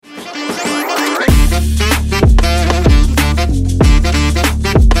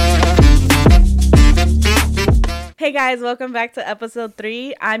Hey guys, welcome back to episode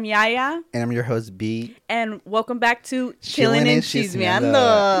 3. I'm Yaya. And I'm your host, B. And welcome back to Chillin Chillin N N Chismeando.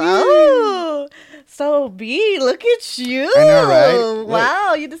 Chismeando. Oh, so B, look at you. I know, right?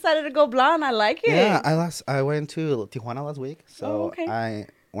 Wow, you decided to go blonde. I like it. Yeah, I went to Tijuana last week. So okay. I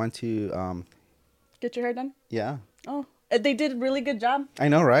went to, Get your hair done? yeah. Oh, they did a really good job. I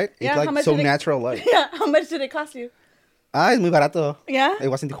know, right? Yeah, It's like so natural. Like. Yeah, how much did it cost you? Es muy barato. Yeah? It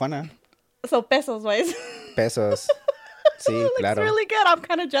was in Tijuana. So pesos wise. Pesos. Sí, Looks claro. really good. I'm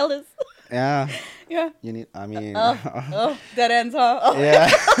kind of jealous. Yeah. Yeah. You need, I mean. Oh, dead ends, huh? Oh. Yeah.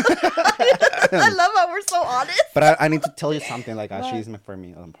 I love how we're so honest. But I need to tell you something, like a chisme for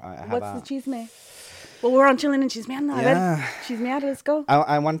me. I have What's the chisme? Well, we're on Chillin N Chismeando. Yeah. Chismeando, let's go.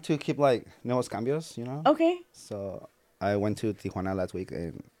 I want to keep like nuevos cambios, you know? Okay. So I went to Tijuana last week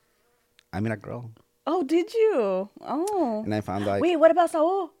and I met a girl. Oh, did you? Oh. And I found like. Wait, what about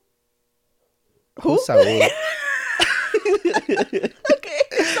Saul? Who's Saul? Okay,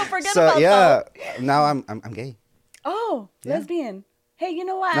 so forget about yeah, Saul. now I'm gay. Oh, Yeah. Lesbian. Hey, you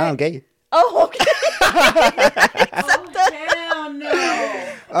know what? No, I'm gay. Oh, okay. Oh, hell no.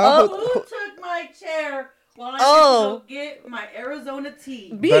 Oh, Who took my chair while I went to go get my Arizona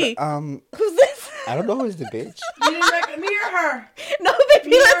tea? B. But, Who's this? I don't know who's the bitch. You didn't recognize me or her? No, baby,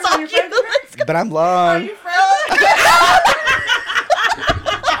 Me or let's her? talk Your you. friends? Let's go. But I'm Are blonde. you friendly?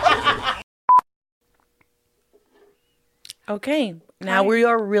 Okay, now we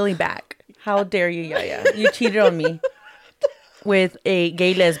are really back. How dare you, Yaya? You cheated on me with a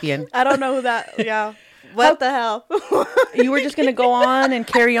gay lesbian. I don't know who that. Yeah. What the hell? You were just going to go on and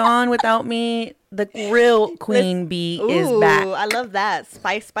carry on without me. The real queen bee is back. I love that.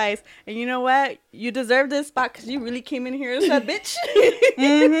 Spice. And you know what? You deserve this spot because you really came in here and said, bitch.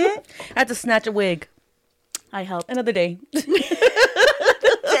 I had to snatch a wig. I helped. Another day.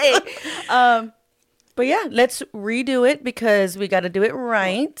 Hey, But yeah, let's redo it because we got to do it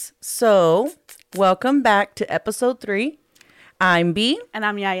right. So, welcome back to episode 3. I'm B. and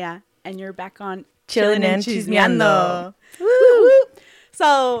I'm Yaya. And you're back on Chillin N Chismeando. Woo.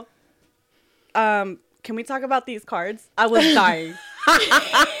 So, can we talk about these cards? I was dying.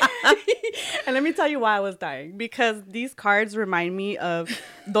 And let me tell you why I was dying. Because these cards remind me of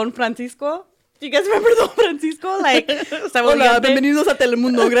Don Francisco. Do you guys remember Don Francisco? Like, hola, bienvenidos a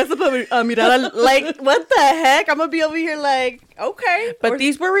Telemundo. Gracias por mirar. Like, what the heck? I'm going to be over here like, okay. But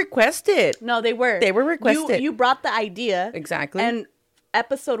these were requested. No, they were. They were requested. You brought the idea. Exactly. And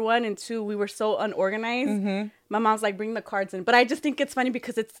episode 1 and 2, we were so unorganized. Mm-hmm. My mom's like, bring the cards in. But I just think it's funny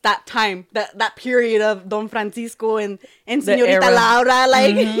because it's that time, that period of Don Francisco and Señorita era. Laura.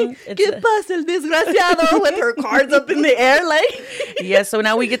 Like, Mm-hmm. ¿Qué pasa el desgraciado? With her cards up in the air. Like, Yeah, so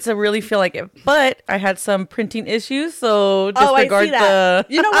now we get to really feel like it. But I had some printing issues, so oh, I disregard see that.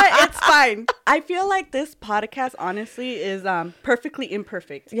 the... You know what? It's fine. I feel like this podcast, honestly, is perfectly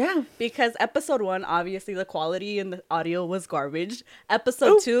imperfect. Yeah. Because episode 1, obviously, the quality and the audio was garbage.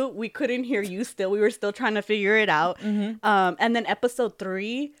 Episode 2, we couldn't hear you still. We were still trying to figure it out. Mm-hmm. And then episode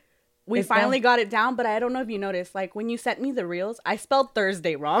 3, we It's finally down. got it down. But I don't know if you noticed, like, when you sent me the reels, I spelled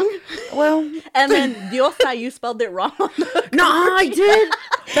Thursday wrong. Well, And then Diosa, you spelled it wrong. no, I did.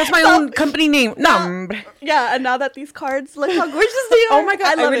 That's my own company name. No. Yeah, and now that these cards, look how gorgeous they are. Oh my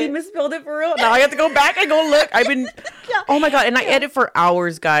God, I love really it. misspelled it for real. Now I have to go back and go look. I've been... Yeah. Oh my God, and I edit for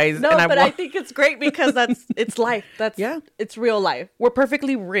hours, guys. No, and but I think it's great because it's life. Yeah. It's real life. We're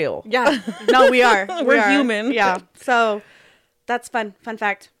perfectly real. Yeah. No, we are. We're We are. human. Yeah. So that's fun. Fun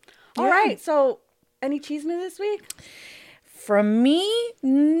fact. All Yeah. right. So any chisme this week? From me?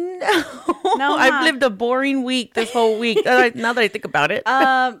 No. No, I've huh? lived a boring week this whole week. Now that I think about it.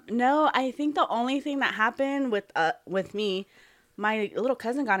 No, I think the only thing that happened with me, my little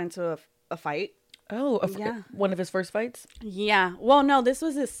cousin got into a fight. Yeah. One of his first fights? Yeah. Well, no, this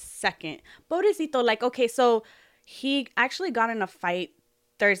was his second. Pobrecito, like, okay, so he actually got in a fight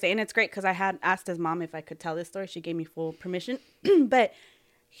Thursday, and it's great because I had asked his mom if I could tell this story. She gave me full permission. But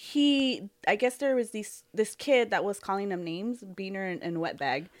I guess there was this kid that was calling him names, Beaner and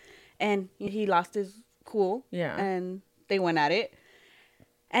Wetbag, and he lost his cool. Yeah. And they went at it.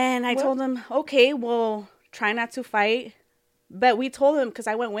 And I told him, okay, well, try not to fight. But we told him, because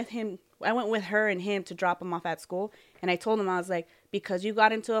I went with her and him to drop him off at school. And I told him, I was like, because you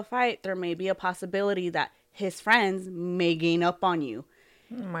got into a fight, there may be a possibility that his friends may gain up on you.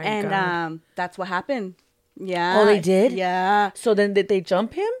 Oh my And God. that's what happened. Yeah. Oh, they did? Yeah. So then did they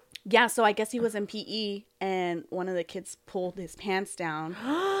jump him? Yeah, so I guess he was in PE, and one of the kids pulled his pants down.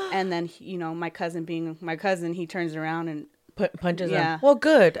 And then, my cousin being my cousin, he turns around and Punches Yeah. him. Well,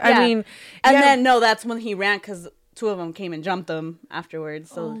 good. I Yeah. mean, And yeah. then, no, that's when he ran because two of them came and jumped them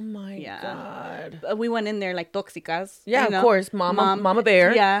afterwards. So, Oh my God. But we went in there like toxicas. Yeah, you know? of course. Mama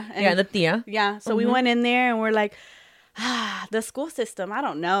bear. Yeah. And the tia. Yeah. So we went in there and we're like, the school system, I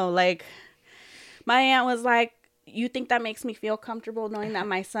don't know. Like, my aunt was like, you think that makes me feel comfortable knowing that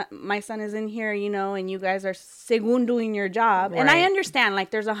my son is in here, you know, and you guys are según doing your job. Right. And I understand,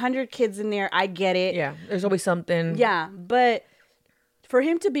 like, there's 100 kids in there. I get it. Yeah, there's always something. Yeah, but for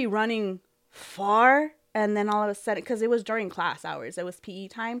him to be running far and then all of a sudden, because it was during class hours, it was PE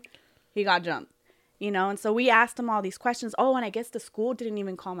time, he got jumped, you know. And so we asked him all these questions. Oh, and I guess the school didn't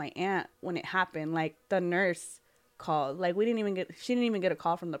even call my aunt when it happened. Like, the nurse called. Like, she didn't even get a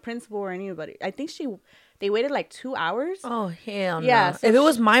call from the principal or anybody. I think they waited like 2 hours. Oh, hell no. Yeah, so if it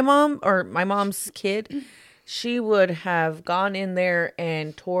was my mom or my mom's kid, she would have gone in there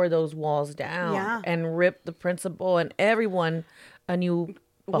and tore those walls down and ripped the principal and everyone a new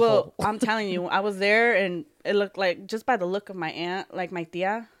butthole. Well, I'm telling you, I was there and it looked like, just by the look of my aunt, like my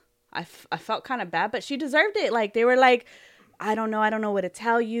tia, I felt kind of bad, but she deserved it. Like, they were like, I don't know what to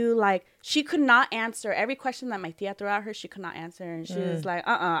tell you. Like, she could not answer every question that my tia threw at her. She could not answer, and she was like,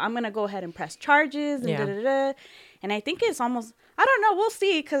 I'm gonna go ahead and press charges, and da-da-da. And I think it's almost, I don't know, we'll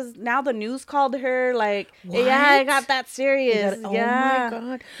see, because now the news called her, like, what? yeah, it got that serious. Oh yeah. my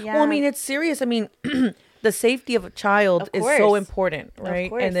God. Yeah. Well, I mean, it's serious. I mean, the safety of a child is so important,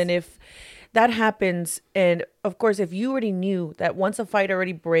 right? And then if that happens, and of course, if you already knew that once a fight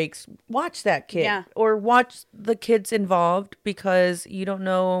already breaks, watch that kid or watch the kids involved, because you don't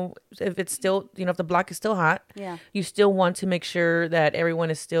know if it's still, you know, if the block is still hot. Yeah. You still want to make sure that everyone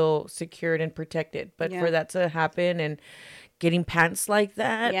is still secured and protected. But for that to happen and getting pants like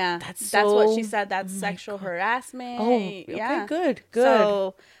that, that's what she said. That's sexual harassment. Oh, okay, good.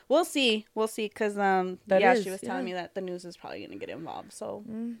 So we'll see, because she was telling me that the news is probably going to get involved. So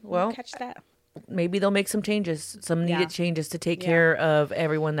we'll catch that. Maybe they'll make some changes, some needed changes to take care of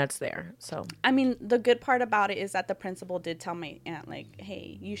everyone that's there. So, I mean, the good part about it is that the principal did tell my aunt, like,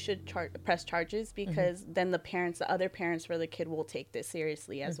 hey, you should press charges, because then the other parents for the kid will take this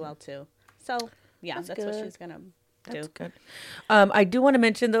seriously as well too. So that's what she's gonna do. That's good. I do want to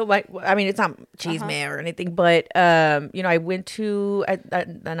mention though, like, I mean, it's not Chisme or anything, but you know, I went to now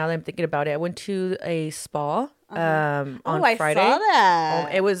that I'm thinking about it, I went to a spa on Friday. I saw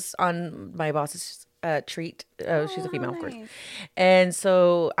that. It was on my boss's treat. She's a female, of course. And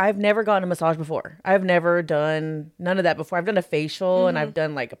so I've never gotten a massage before. I've never done none of that before. I've done a facial and I've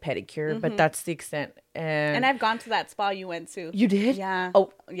done like a pedicure, but that's the extent. And I've gone to that spa you went to. You did? Yeah.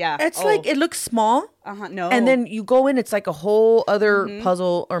 Oh, yeah. It's like, it looks small. No. And then you go in, it's like a whole other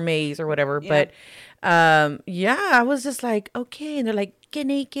puzzle or maze or whatever. Yeah. But I was just like, okay. And they're like, get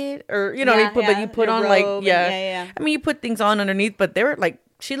naked, or you know, but you put on like I mean, you put things on underneath, but they were like,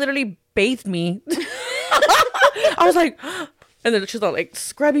 she literally bathed me. I was like, and then she's all like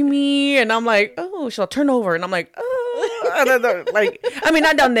scrubbing me, and I'm like, oh, she'll turn over, and I'm like, oh, and then, like, I mean,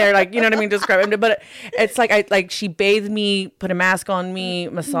 not down there, like, you know what I mean, just scrubbing, but it's like she bathed me, put a mask on me,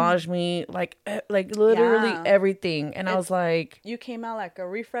 massaged me, like literally everything, and I was like, you came out like a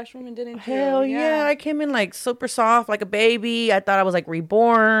refresh woman, didn't you? Hell yeah, I came in like super soft, like a baby. I thought I was like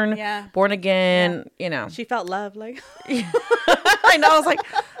reborn, born again, you know. She felt love, like. I know. I was like,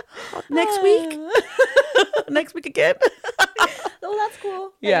 next week again. Oh, that's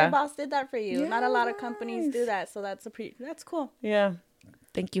cool. Your boss did that for you. Not a lot of companies do that, so that's cool. Yeah.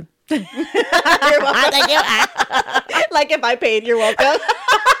 Thank you. You're welcome. Thank you. Like, if I paid, you're welcome.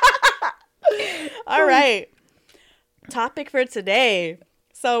 All right. Topic for today.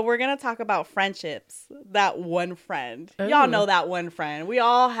 So we're going to talk about friendships. That one friend. Ooh. Y'all know that one friend. We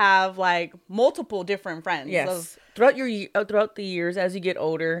all have like multiple different friends. Yes. Throughout the years, as you get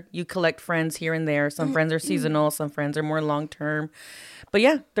older, you collect friends here and there. Some friends are seasonal. Some friends are more long term. But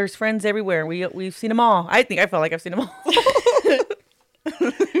yeah, there's friends everywhere. We've seen them all. I felt like I've seen them all.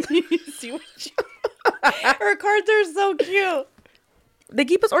 You see what her cards are so cute. They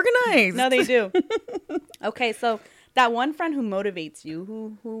keep us organized. No, they do. Okay, so that one friend who motivates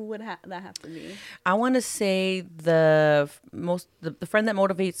you, who would that have to be? I want to say the friend that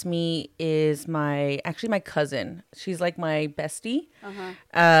motivates me is my cousin. She's like my bestie.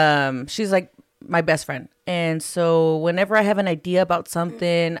 She's like my best friend. And so whenever I have an idea about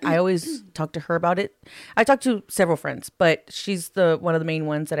something, I always talk to her about it. I talk to several friends, but she's one of the main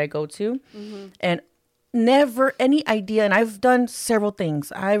ones that I go to. And never any idea. And I've done several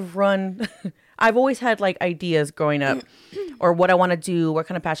things. I've always had like ideas growing up or what I want to do, what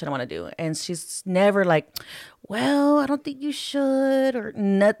kind of passion I want to do. And she's never like, well, I don't think you should, or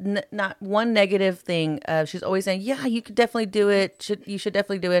not one negative thing. She's always saying, yeah, you could definitely do it. You should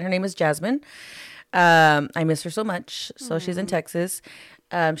definitely do it. Her name is Jasmine. I miss her so much. So she's in Texas.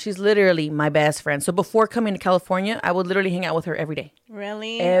 She's literally my best friend. So before coming to California, I would literally hang out with her every day.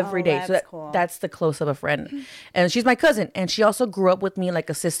 Really? Every day. So Cool. that's the close of a friend. And she's my cousin. And she also grew up with me like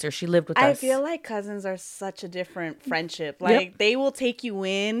a sister. She lived with us. I feel like cousins are such a different friendship. Like they will take you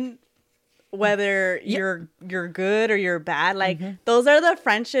in whether you're good or you're bad. Like those are the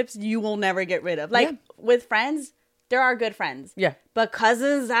friendships you will never get rid of. Like with friends, there are good friends. Yeah. But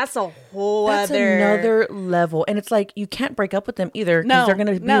cousins, that's a whole That's other another level. And it's like you can't break up with them either. No, they're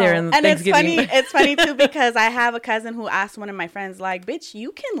gonna be there in Thanksgiving. It's funny too because I have a cousin who asked one of my friends, like, "Bitch,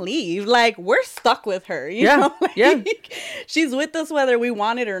 you can leave. Like, we're stuck with her. You know? Like, she's with us whether we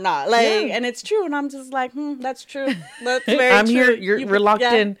want it or not. Like, and it's true. And I'm just like, that's true. That's very I'm true. here. We're locked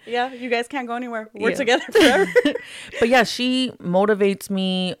in. Yeah, you guys can't go anywhere. We're together forever. But yeah, she motivates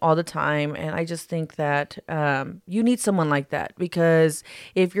me all the time, and I just think that you need someone like that because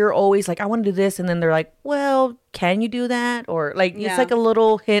if you're always like, I want to do this, and then they're like, well, can you do that? Or like, it's like a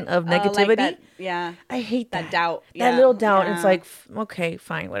little hint of negativity. Like that, I hate that doubt. That little doubt. It's like, okay,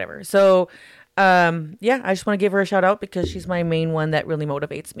 fine, whatever. So, I just want to give her a shout out because she's my main one that really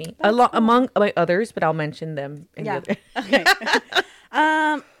motivates me. Among my others, but I'll mention them in the other. Okay.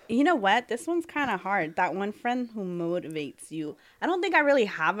 You know what? This one's kind of hard. That one friend who motivates you. I don't think I really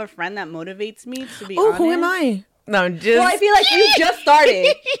have a friend that motivates me, to be honest. Who am I? No, just... Well, I feel like you just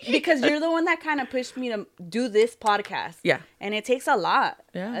started because you're the one that kind of pushed me to do this podcast. Yeah. And it takes a lot,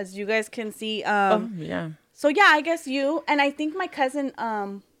 as you guys can see. So, yeah, I guess you. And I think my cousin,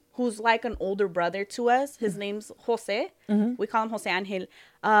 who's like an older brother to us, his name's Jose. We call him Jose Angel.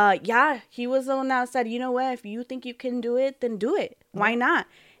 He was the one that said, you know what? If you think you can do it, then do it. Why not?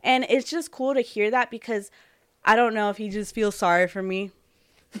 And it's just cool to hear that because I don't know if he just feels sorry for me.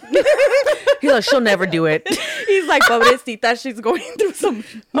 He's like, she'll never do it. He's like, pobrecita, she's going through some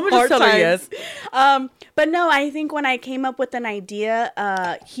I'm gonna hard just tell her times. yes. But no, I think when I came up with an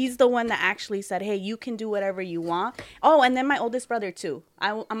idea, he's the one that actually said, hey, you can do whatever you want. Oh, and then my oldest brother too.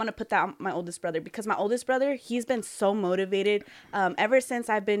 I'm gonna put that on my oldest brother because my oldest brother, he's been so motivated ever since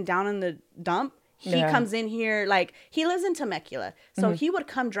I've been down in the dump. He comes in here, like, he lives in Temecula. So he would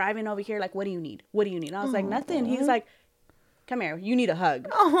come driving over here, like, what do you need? What do you need? And I was like, nothing. He's like, come here. You need a hug.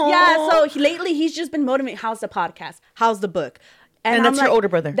 Aww. Yeah, so lately he's just been motivating. How's the podcast? How's the book? And that's your older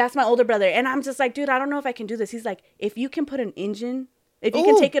brother. That's my older brother. And I'm just like, dude, I don't know if I can do this. He's like, if you can put an engine, if you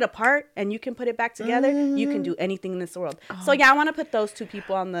can take it apart and you can put it back together, you can do anything in this world. So yeah, I want to put those two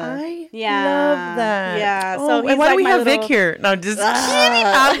people on the. I love that. Yeah. Oh, so and why like do we have Vic here? No, just kidding.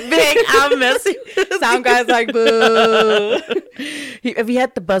 I'm Vic. I'm messing. Sound guy's like, boo. If he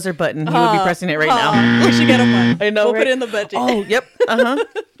had the buzzer button, he would be pressing it right now. We should get him one. I know. We'll put it in the budget. Oh, yep.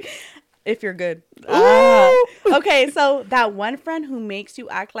 If you're good. Okay, so that one friend who makes you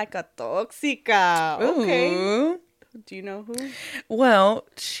act like a toxica. Okay. Ooh. Do you know who? Well,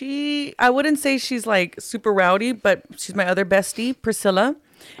 I wouldn't say she's like super rowdy, but she's my other bestie, Priscilla.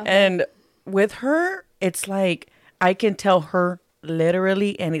 And with her, it's like I can tell her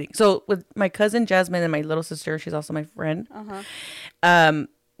literally anything. So with my cousin Jasmine and my little sister, she's also my friend.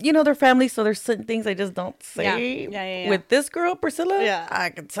 You know, they're family, so there's certain things I just don't say. Yeah. With this girl, Priscilla, I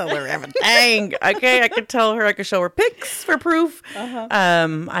can tell her everything. Okay, I can tell her, I can show her pics for proof.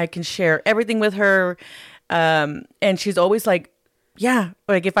 I can share everything with her. And she's always like, yeah,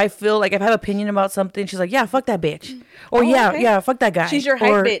 like if I feel like if I have opinion about something, she's like, yeah, fuck that bitch. Or fuck that guy. She's your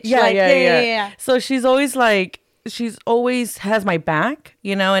hype bitch. Yeah, like, yeah. So she's always like, she's always has my back,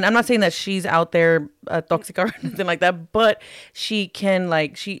 you know, and I'm not saying that she's out there toxic or anything like that, but she can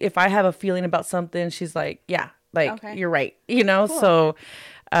like, if I have a feeling about something, she's like, yeah, like you're right, you know? Cool. So,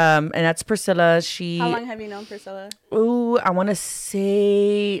 and that's Priscilla. How long have you known Priscilla? Oh, I want to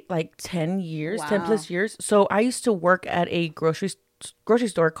say like 10 years, 10 plus years. So I used to work at a grocery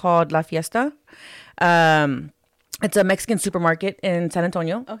store called La Fiesta. It's a Mexican supermarket in San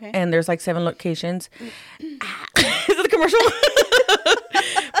Antonio. Okay. And there's like 7 locations. Is it a commercial?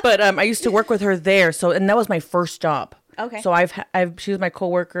 But I used to work with her there. And that was my first job. Okay. So she was my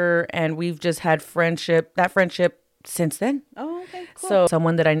coworker and we've just had that friendship since then. Oh, okay, cool. So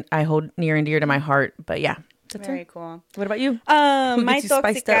someone that I hold near and dear to my heart. But yeah. That's very cool. What about you? My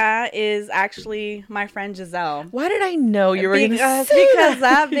toxica is actually my friend Giselle. Why did I know you were going to say because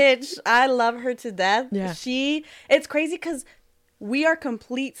that bitch, I love her to death. Yeah. It's crazy because we are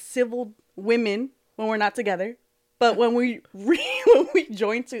complete civil women when we're not together. But when we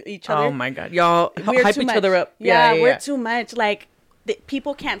join to each other. Oh my God. Y'all hype each other up. Yeah, we're too much. Like,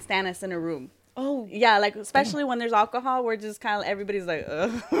 people can't stand us in a room. Oh yeah, like especially when there's alcohol, we're just kind of everybody's like,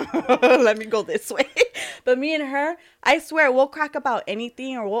 let me go this way. But me and her, I swear, we'll crack about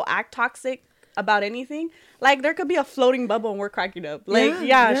anything or we'll act toxic about anything. Like, there could be a floating bubble and we're cracking up. Like,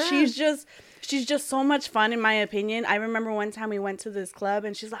 she's just so much fun, in my opinion. I remember one time we went to this club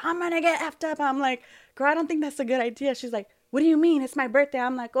and she's like, I'm gonna get effed up. I'm like, girl, I don't think that's a good idea. She's like, what do you mean? It's my birthday.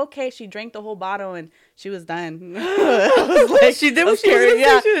 I'm like, okay. She drank the whole bottle and she was done. I was like, she did what she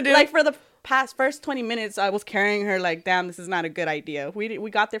was to do. Like, for the first 20 minutes, I was carrying her like, damn, this is not a good idea. We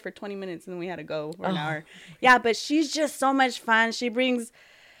got there for 20 minutes and then we had to go for an hour. Yeah, but she's just so much fun. She brings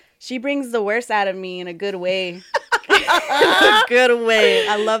the worst out of me in a good way. A good way.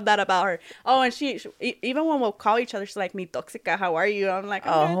 I love that about her. Oh, and she even when we'll call each other, she's like, "Mi toxica, how are you?" I'm like,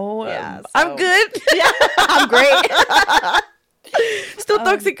 "Oh, yeah, I'm good. Yeah, I'm great. Still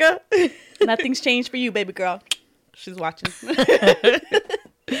toxica. Nothing's changed for you, baby girl." She's watching.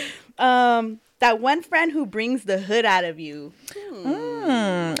 That one friend who brings the hood out of you.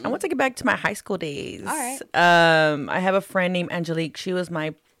 I want to get back to my high school days. All right. I have a friend named Angelique. She was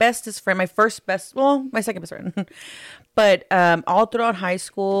my bestest friend, my second best friend. But all throughout high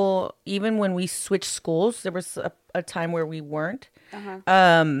school, even when we switched schools, there was a time where we weren't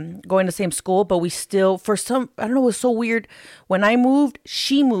going to the same school, but we still, I don't know, it was so weird. When I moved,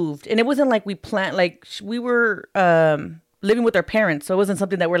 she moved. And it wasn't like we planned, like we were living with our parents. So it wasn't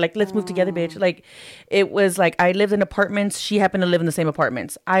something that we're like, let's move together, bitch. Like, it was like I lived in apartments. She happened to live in the same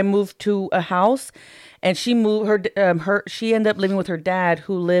apartments. I moved to a house and she moved she ended up living with her dad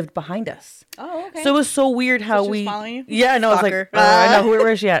who lived behind us. Oh, okay. So it was so weird how she was following you? Yeah, no, I was like, I know,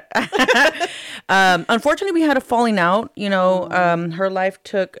 where is she at? Unfortunately, we had a falling out. You know, her life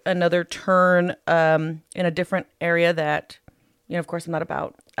took another turn in a different area that, you know, of course, I'm not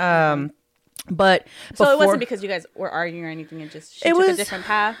about. But so it wasn't because you guys were arguing or anything. It just she took a different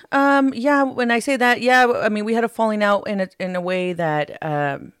path. Yeah. When I say that, yeah, I mean, we had a falling out in a way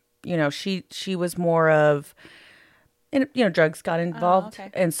that you know, she was more of, you know, drugs got involved,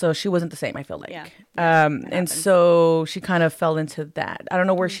 and so she wasn't the same. I feel like, and so she kind of fell into that. I don't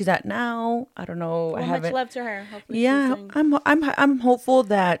know where she's at now. I don't know. Well, I haven't. Much love to her. Hopefully I'm hopeful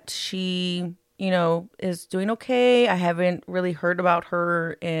that she, you know, is doing okay. I haven't really heard about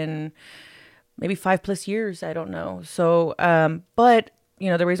her in maybe 5+ years. I don't know. So, but you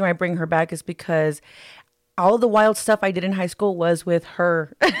know, the reason why I bring her back is because all the wild stuff I did in high school was with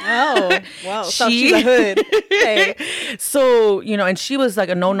her. Oh, wow. So she's a hood. Hey. So, you know, and she was like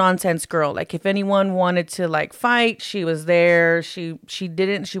a no nonsense girl. Like, if anyone wanted to like fight, she was there. She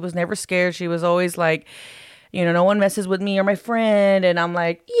was never scared. She was always like, you know, no one messes with me or my friend. And I'm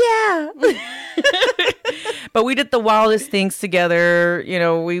like, yeah. But we did the wildest things together. You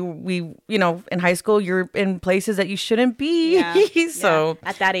know, we you know, in high school, you're in places that you shouldn't be. Yeah. So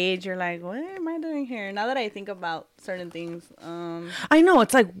at that age, you're like, what am I doing here? Now that I think about certain things, I know,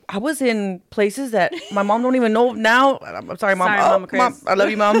 it's like I was in places that my mom don't even know now. I'm sorry, mom. Mom, I love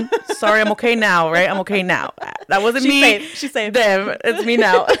you, mom. Sorry, I'm okay now, right? I'm okay now. That wasn't me. She's safe. Them. It's me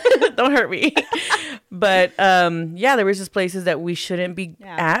now. Don't hurt me. But yeah, there was just places that we shouldn't be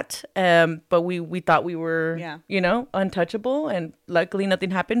at. But we thought we were, you know, untouchable, and luckily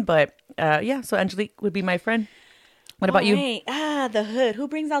nothing happened. But yeah, so Angelique would be my friend. What about you? The hood. Who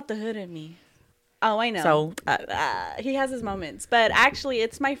brings out the hood in me? Oh, I know. So he has his moments, but actually,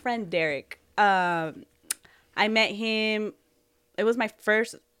 it's my friend Derek. I met him. It was my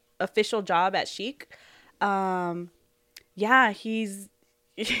first official job at Chic. Yeah, he's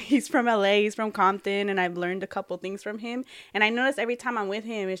from LA. He's from Compton, and I've learned a couple things from him. And I notice every time I'm with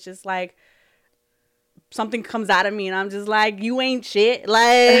him, it's just like something comes out of me, and I'm just like, you ain't shit,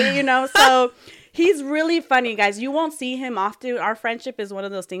 like, you know. So he's really funny, guys. You won't see him often. Our friendship is one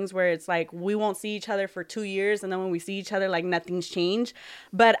of those things where it's like we won't see each other for 2 years, and then when we see each other, like nothing's changed.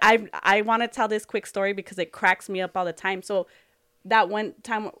 But I want to tell this quick story because it cracks me up all the time. So that one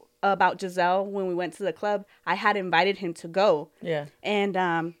time about Giselle, when we went to the club, I had invited him to go. Yeah.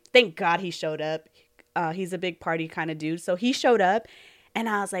 And thank God he showed up. He's a big party kind of dude. So he showed up, and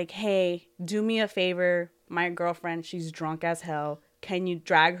I was like, hey, do me a favor. My girlfriend, she's drunk as hell. Can you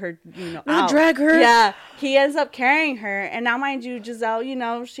drag her, you know, out? Drag her? Yeah. He ends up carrying her. And now, mind you, Giselle, you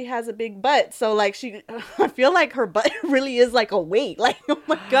know, she has a big butt. So, like, I feel like her butt really is like a weight. Like, oh,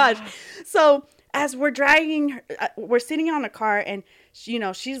 my gosh. So, as we're dragging her, we're sitting on a car, and, you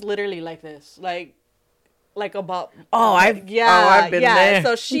know, she's literally like this. Like about I've been there.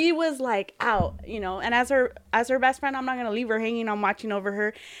 So she was like out, you know, and as her best friend, I'm not gonna leave her hanging. I'm watching over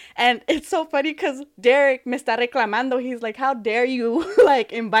her, and it's so funny because Derek me está reclamando. He's like, how dare you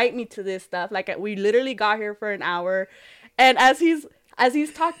like invite me to this stuff? Like, we literally got here for an hour, and as he's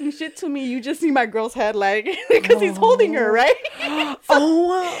talking shit to me, you just see my girl's head, like, because he's holding her, right?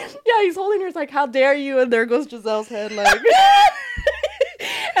 So, yeah, he's holding her. It's like, how dare you? And there goes Giselle's head, like.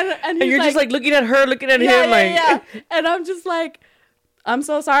 And you're just like looking at her, looking at him, like. Yeah. And I'm just like, I'm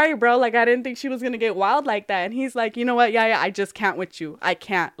so sorry, bro. Like, I didn't think she was gonna get wild like that. And he's like, you know what? Yeah, I just can't with you. I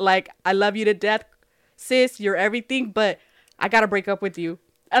can't. Like, I love you to death, sis. You're everything, but I gotta break up with you.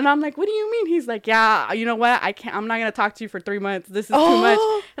 And I'm like, what do you mean? He's like, yeah, you know what? I can't. I'm not gonna talk to you for 3 months. This is too much.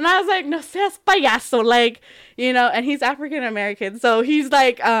 And I was like, no seas payaso, like, you know. And he's African American, so he's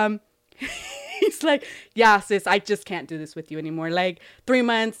like, he's like, yeah, sis, I just can't do this with you anymore. Like, 3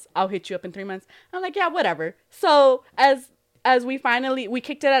 months, I'll hit you up in 3 months. I'm like, yeah, whatever. So as we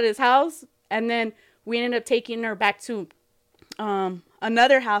kicked it at his house, and then we ended up taking her back to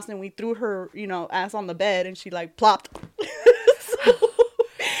another house, and we threw her, you know, ass on the bed, and she like plopped.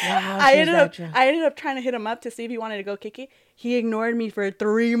 Wow, I ended up trying to hit him up to see if he wanted to go kick it. He ignored me for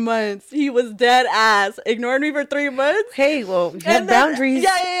 3 months. He was dead ass. Ignored me for 3 months. Hey, well, you had boundaries.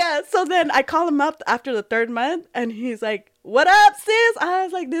 Yeah. So then I call him up after the 3rd month, and he's like, what up, sis? I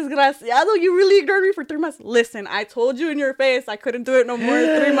was like, desgraciado, you really ignored me for 3 months. Listen, I told you in your face I couldn't do it no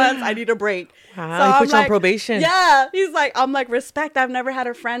more. 3 months, I need a break. Wow, so he put you on probation. Yeah. He's like, I'm like, respect. I've never had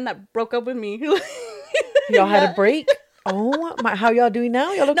a friend that broke up with me. Y'all had a break? Oh my! How y'all doing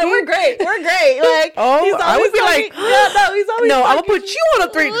now? Y'all okay? No, we're great. Like, I would be like, he's always. No, I'm gonna put you on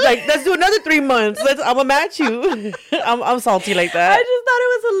a 3. Like, let's do another 3 months. I'm gonna match you. I'm salty like that. I just thought it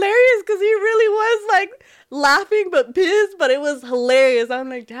was hilarious because he really was like laughing but pissed, but it was hilarious. I'm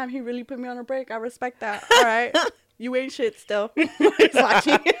like, damn, he really put me on a break. I respect that. All right, you ain't shit still. He's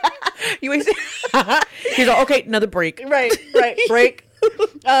watching. You ain't. He's like, okay, another break. Right, break.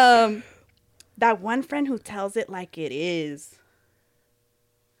 That one friend who tells it like it is.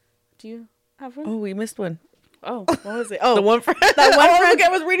 Do you have one? Oh, we missed one. Oh, what was it? Oh, the one friend. That one friend. I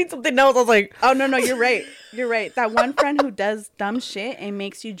was reading something else. I was like, oh, no, you're right. That one friend who does dumb shit and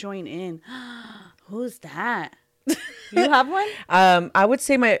makes you join in. Who's that? You have one? I would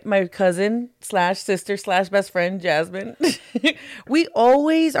say my cousin / sister / best friend, Jasmine. We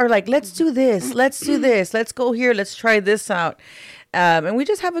always are like, let's do this. Let's go here. Let's try this out. And we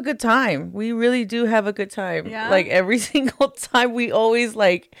just have a good time. We really do have a good time. Yeah. Like every single time we always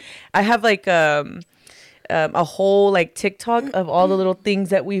like, I have like, a whole like TikTok of all the little things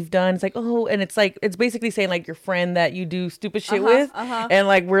that we've done. It's like, oh, and it's like, it's basically saying like your friend that you do stupid shit with. And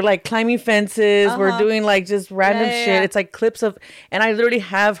like, we're like climbing fences. We're doing like just random shit. Yeah. It's like clips of, and I literally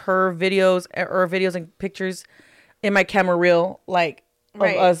have her videos and pictures in my camera reel, like of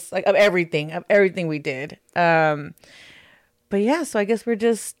us, like of everything we did. But yeah, so I guess we're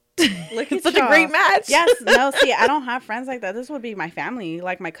just it's such a great match. Yes. No, see, I don't have friends like that. This would be my family,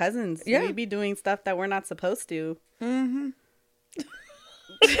 like my cousins. Yeah. We'd be doing stuff that we're not supposed to. Mm-hmm.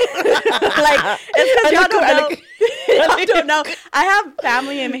 Like, it's because y'all don't know. Y'all don't know. I have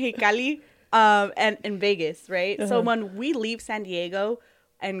family in Mexicali and in Vegas, right? Uh-huh. So when we leave San Diego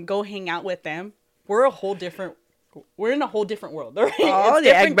and go hang out with them, we're in a whole different world, right? Oh, it's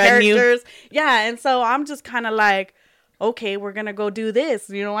different characters. Yeah, and so I'm just kind of like, okay, we're gonna go do this.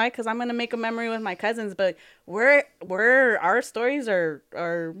 You know why? Because I'm gonna make a memory with my cousins. But our stories are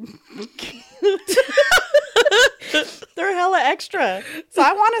they're hella extra. So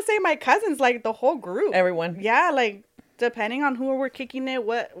I want to say my cousins, like the whole group, everyone. Yeah, like depending on who we're kicking it,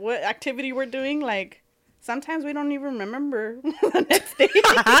 what activity we're doing, like sometimes we don't even remember the next day.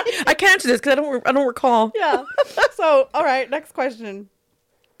 I can't answer this because I don't recall. Yeah. So all right, next question.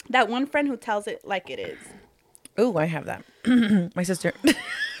 That one friend who tells it like it is. Oh, I have that. My sister.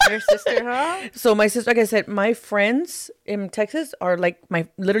 Your sister, huh? So my sister, like I said, my friends in Texas are like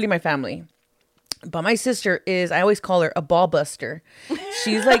literally my family. But my sister is, I always call her a ball buster.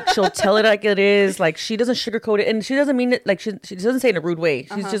 She's like, she'll tell it like it is. Like, she doesn't sugarcoat it. And she doesn't mean it, like, she doesn't say it in a rude way.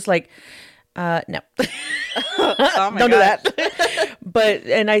 She's just like, no. Oh don't do that. But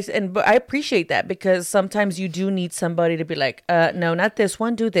I appreciate that because sometimes you do need somebody to be like, no, not this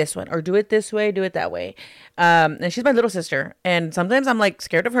one, do this one, or do it this way, do it that way. And she's my little sister, and sometimes I'm like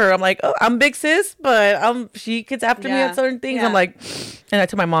scared of her. I'm like, oh, I'm big sis, but she gets after me at certain things. I'm like, and I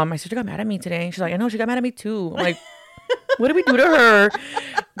told my mom, my sister got mad at me today. She's like, I know, she got mad at me too. I'm like, what did we do to her?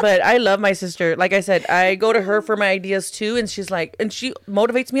 But I love my sister. Like I said, I go to her for my ideas too, and she's like, and she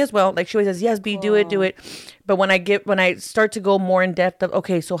motivates me as well. Like she always says, yes, B, do it. But when I start to go more in depth of,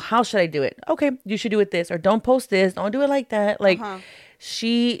 okay, so how should I do it? Okay, you should do it this, or don't post this, don't do it like that. Like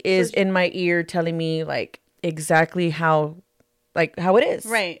she is in my ear telling me like exactly how it is.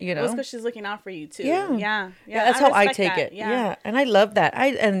 Right. You know, it's because she's looking out for you too. Yeah. That's how I take it. Yeah. And I love that.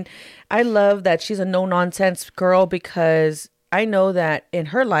 I love that she's a no nonsense girl because I know that in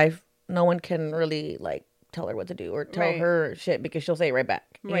her life, no one can really like tell her what to do or tell her shit because she'll say it right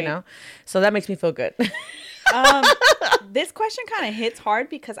back, you know? So that makes me feel good. This question kind of hits hard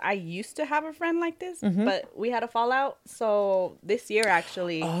because I used to have a friend like this, but we had a fallout. So this year,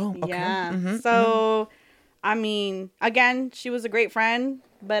 actually. Oh, okay. Yeah. So, I mean, again, she was a great friend,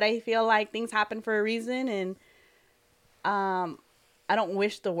 but I feel like things happen for a reason, and I don't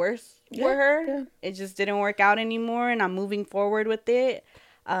wish the worst for her. Yeah. It just didn't work out anymore, and I'm moving forward with it.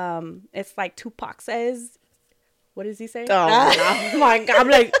 It's like Tupac says. What does he say? Oh my God! I'm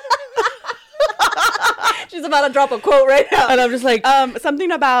like. She's about to drop a quote right now, and I'm just like, something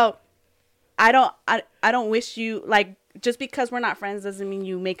about I don't wish you, like, just because we're not friends doesn't mean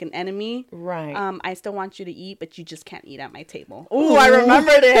you make an enemy. Right. I still want you to eat, but you just can't eat at my table. Ooh, I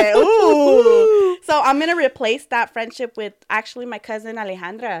remembered it. Ooh. So I'm gonna replace that friendship with actually my cousin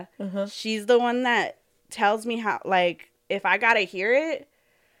Alejandra. She's the one that tells me how, like, if I gotta hear it,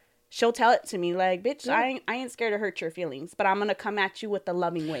 she'll tell it to me. Like, bitch, I ain't scared to hurt your feelings, but I'm gonna come at you with the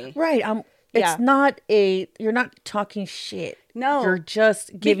loving way. Right. It's not you're not talking shit. No. You're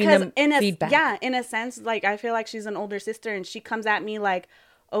just giving them feedback. Yeah, in a sense, like, I feel like she's an older sister, and she comes at me like,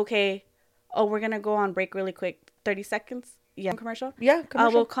 okay, we're going to go on break really quick. 30 seconds? Yeah. Commercial? Yeah,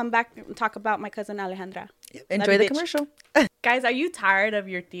 commercial. We'll come back and talk about my cousin Alejandra. Enjoy the commercial. Guys, are you tired of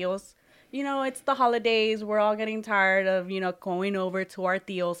your tíos? You know, it's the holidays. We're all getting tired of, going over to our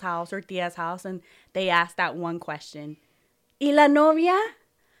tío's house or tía's house, and they ask that one question. ¿Y la novia?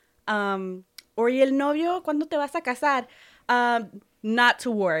 Or ¿y el novio? ¿Cuándo te vas a casar? Not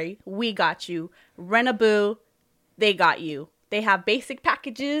to worry. We got you. Rent-a-boo. They got you. They have basic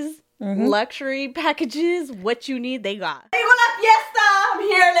packages, luxury packages. What you need, they got. Hey, hola fiesta. I'm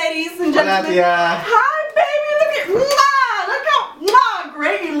here, ladies and gentlemen. Hi, baby. Look how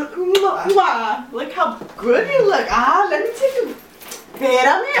great you look. Look how good you look. Let me take you.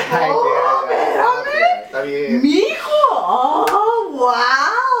 Espérame. Espérame. Está bien. Mijo. Oh,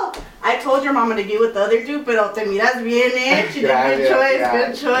 wow. I told your mama to get with the other dude, pero te miras bien, eh? She did good choice,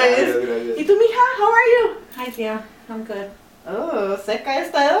 Gracias. ¿Y tú, mija? How are you? Hi, Tia. I'm good. Oh, seca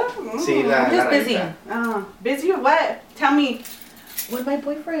esta. Sí, I'm just busy. Busy with what? Tell me. With my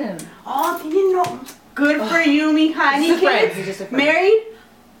boyfriend. Oh, you know. Good for you, mija. Any kids? He's just a friend. Married?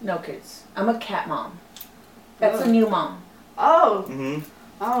 No kids. I'm a cat mom. That's a new mom. Oh.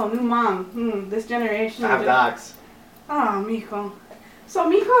 Oh, new mom. This generation. I have dogs. Oh, mijo. So,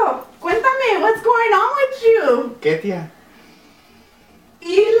 mijo, cuéntame, what's going on with you? ¿Qué, tía?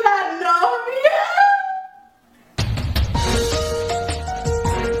 ¿Y la novia?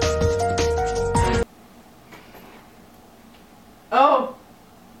 Oh.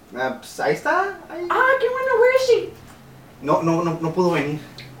 Pues ahí está. Ahí. Qué bueno, where is she? No pudo venir.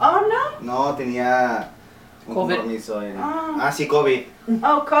 Oh, no? No, tenía un COVID. compromiso. Sí, COVID.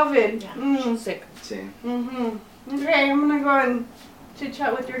 Oh, COVID. Yeah, she's sick. Sí. Okay, I'm gonna go and chit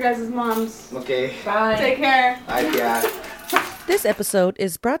chat with your guys' moms. Okay. Bye. Take care. Bye, tía. This episode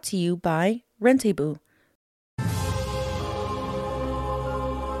is brought to you by Rent-A-Boo.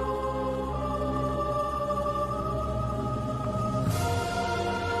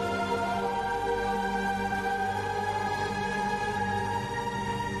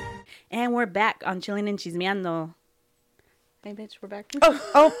 And we're back on Chillin N Chismeando. Hey, bitch, we're back.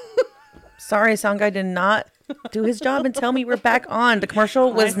 Oh. Sorry, sound guy did not do his job and tell me we're back on. The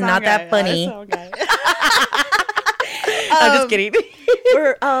commercial was not that funny. I'm just kidding.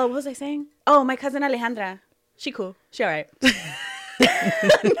 What was I saying? Oh, my cousin Alejandra. She cool. She all right.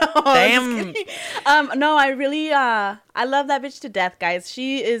 Damn. No, I really, I love that bitch to death, guys.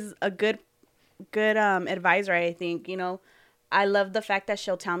 She is a good advisor, I think. I love the fact that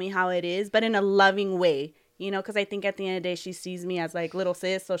she'll tell me how it is, but in a loving way, because I think at the end of the day, she sees me as like little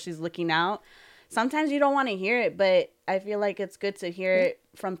sis, so she's looking out. Sometimes you don't want to hear it, but I feel like it's good to hear it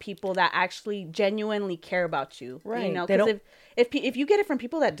from people that actually genuinely care about you. Right. Because if you get it from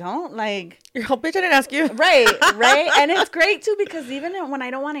people that don't, like... Oh, bitch, I didn't ask you. Right. And it's great, too, because even when I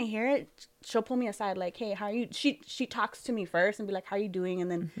don't want to hear it, she'll pull me aside like, hey, how are you? She talks to me first and be like, how are you doing?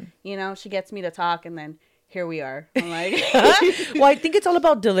 And then, she gets me to talk, and then... Here we are. I'm like, well, I think it's all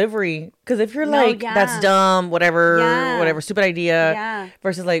about delivery. Because if you're that's dumb, whatever, stupid idea,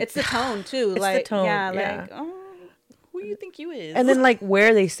 versus like, it's the tone too. It's like, the tone. Like, who do you think you is? And then like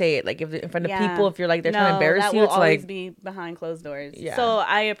where they say it, like if in front of people, if you're like they're trying to embarrass that you, will it's always like be behind closed doors. Yeah. So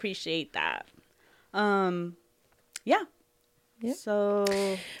I appreciate that. Yeah. So,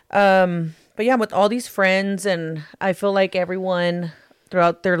 but yeah, with all these friends, and I feel like everyone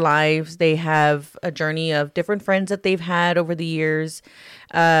throughout their lives, they have a journey of different friends that they've had over the years.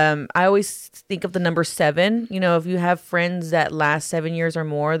 I always think of the number 7. You know, if you have friends that last 7 years or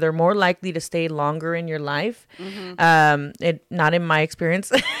more, they're more likely to stay longer in your life. Not in my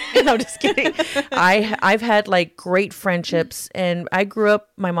experience. No, just kidding. I've had like great friendships, and I grew up,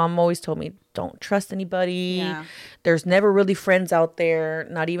 my mom always told me, don't trust anybody. Yeah. There's never really friends out there,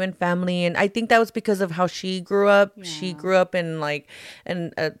 not even family. And I think that was because of how she grew up. Yeah. She grew up in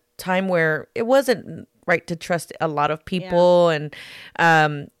a time where it wasn't right to trust a lot of people, and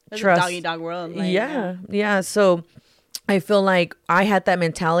It's trust a doggy dog world. Like, yeah. So I feel like I had that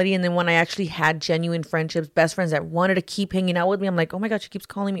mentality, and then when I actually had genuine friendships, best friends that wanted to keep hanging out with me, I'm like, oh my god, she keeps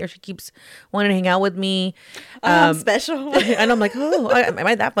calling me, or she keeps wanting to hang out with me. I'm special. And I'm like, oh, am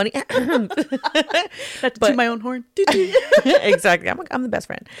I that funny? Not to toot my own horn. Exactly. I'm the best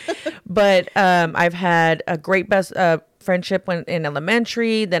friend. But I've had a great best friendship when in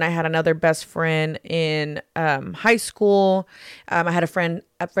elementary. Then I had another best friend in high school. I had a friend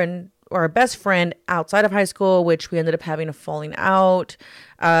or a best friend outside of high school, which we ended up having a falling out.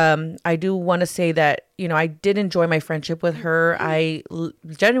 I do want to say that, you know, I did enjoy my friendship with her. I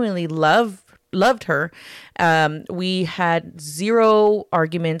genuinely loved her. We had 0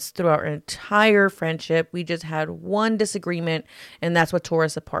 arguments throughout our entire friendship. We just had one disagreement, and that's what tore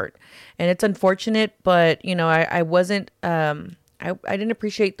us apart. And it's unfortunate, but you know, I wasn't, I didn't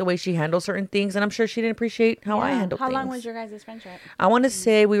appreciate the way she handled certain things, and I'm sure she didn't appreciate how I handled things. How long was your guys' friendship? I want to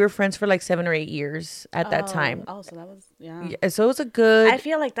say we were friends for like 7 or 8 years at that time. Oh, so that was, Yeah, so it was a good. I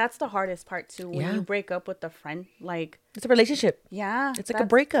feel like that's the hardest part too. When you break up with a friend, like it's a relationship. Yeah, it's like a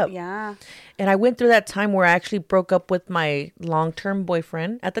breakup. Yeah, and I went through that time where I actually broke up with my long-term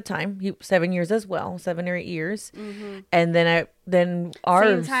boyfriend at the time. 7 years as well, 7 or 8 years, and then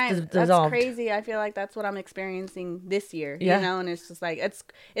ours dissolved. That's crazy. I feel like that's what I'm experiencing this year. You know, and it's just like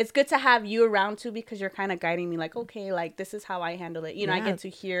it's good to have you around too, because you're kind of guiding me. Like, okay, like this is how I handle it. You know, I get to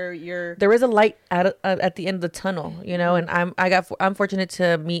hear your. There is a light at the end of the tunnel. You know, and I'm fortunate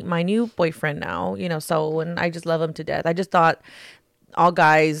to meet my new boyfriend now. You know, and I just love him to death. I just thought all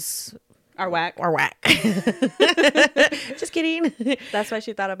guys are whack. Just kidding. That's why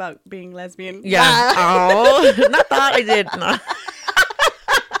she thought about being lesbian. Yeah. Oh, not thought I did. No.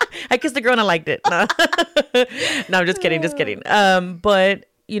 I kissed a girl and I liked it. No, no, I'm just kidding. But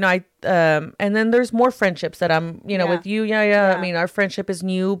you know, and then there's more friendships that I'm, you know, with you. Yeah. I mean, our friendship is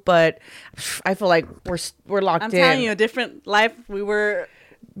new, but I feel like we're locked in. I'm telling you, a different life. We were.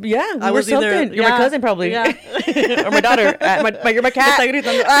 Yeah, I was something. You're my cousin, probably. Yeah. Or my daughter. You're my cat.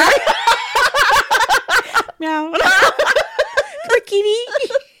 Meow. Kitty.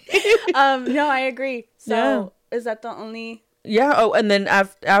 No, I agree. So is that the only? Yeah. Oh, and then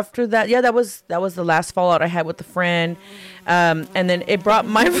after that, that was the last fallout I had with the friend. And then it brought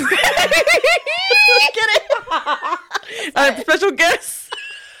my friend. Get it? Special guest.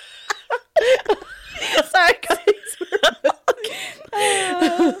 Sorry, guys.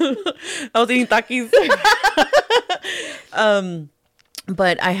 I was eating Takis.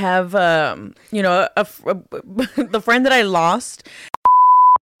 But I have, you know, the friend that I lost.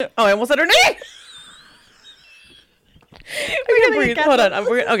 Oh, I almost said her name. We can breathe. Hold on.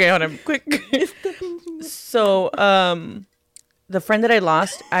 Okay, hold on. Quick. So, the friend that I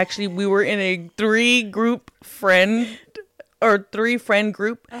lost, actually, we were in a 3 friend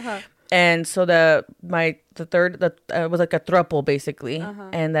group. And so the third was like a throuple basically,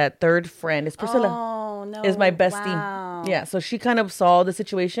 and that third friend is Priscilla. Oh no, is my bestie. Wow. Yeah, so she kind of saw the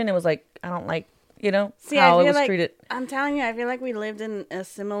situation and was like, I don't like, you know, See, how I it feel was like, treated. I'm telling you, I feel like we lived in a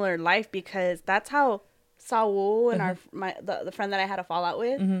similar life, because that's how Saul and the friend that I had a fallout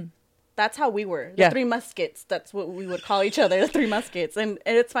with. That's how we were. The 3 muskets. That's what we would call each other. The 3 muskets. And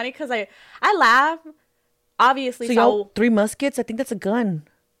it's funny because I laugh. Obviously, so y'all 3 muskets. I think that's a gun.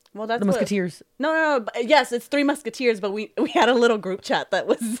 Well, that's the Musketeers. No. Yes, it's 3 Musketeers, but we had a little group chat that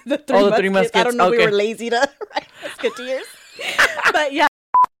was the 3 Muskets. The 3 Muskets. I don't know. Okay. We were lazy to write Musketeers, but yeah.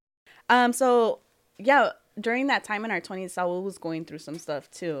 So yeah, during that time in our 20s, Saul was going through some stuff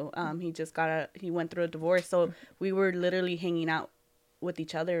too. He went through a divorce, so we were literally hanging out with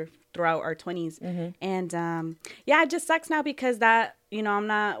each other throughout our 20s, and it just sucks now because that, you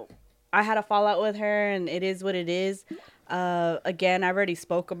know, I had a fallout with her, and it is what it is. Again, I've already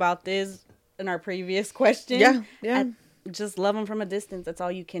spoke about this in our previous question. Yeah. Just love them from a distance. That's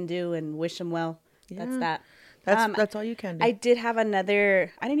all you can do, and wish them well. Yeah. That's that. That's all you can do. I did have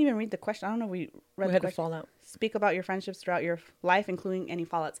another. I didn't even read the question. I don't know if we read the question. A fallout. Speak about your friendships throughout your life, including any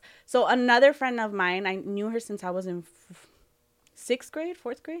fallouts. So another friend of mine, I knew her since I was in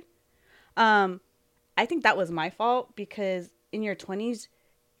 4th grade. I think that was my fault, because in your 20s,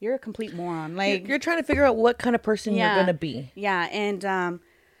 you're a complete moron. Like, you're trying to figure out what kind of person you're gonna be. Yeah, and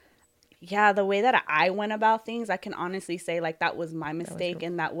yeah, the way that I went about things, I can honestly say like that was my mistake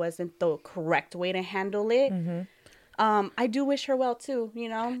and that wasn't the correct way to handle it. I do wish her well too, you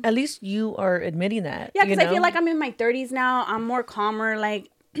know. At least you are admitting that. Yeah, because I feel like I'm in my 30s now. I'm more calmer. Like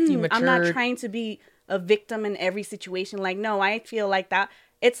I'm not trying to be a victim in every situation. Like, no, I feel like that.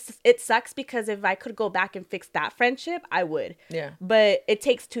 It sucks because if I could go back and fix that friendship, I would. Yeah. But it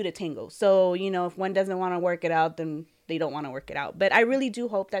takes two to tango. So, you know, if one doesn't want to work it out, then they don't want to work it out. But I really do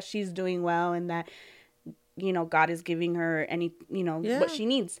hope that she's doing well and that, you know, God is giving her any, you know, what she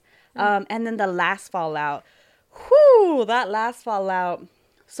needs. And then the last fallout. Whew, that last fallout.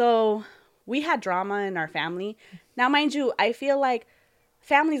 So we had drama in our family. Now, mind you, I feel like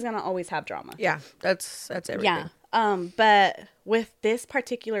family's going to always have drama. Yeah, that's everything. Yeah. But with this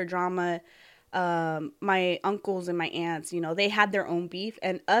particular drama, my uncles and my aunts, you know, they had their own beef,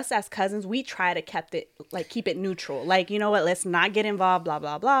 and us as cousins, we try to keep it neutral. Like, you know what, let's not get involved, blah,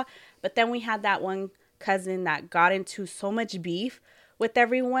 blah, blah. But then we had that one cousin that got into so much beef with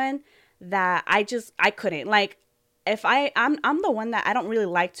everyone that I couldn't. Like, if I'm the one that I don't really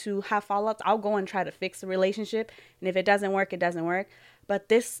like to have fallouts, I'll go and try to fix the relationship. And if it doesn't work, it doesn't work. But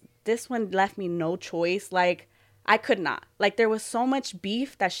this one left me no choice. Like, I could not. Like, there was so much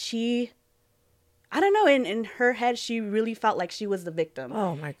beef that I don't know, in her head, she really felt like she was the victim.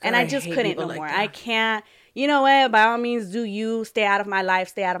 Oh, my God. And I just couldn't no more. I can't. You know what? By all means, do you. Stay out of my life.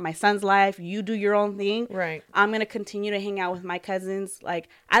 Stay out of my son's life. You do your own thing. Right. I'm going to continue to hang out with my cousins. Like,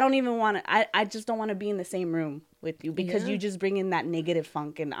 I don't even want to. I just don't want to be in the same room with you because you just bring in that negative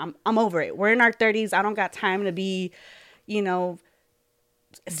funk. And I'm over it. We're in our 30s. I don't got time to be, you know,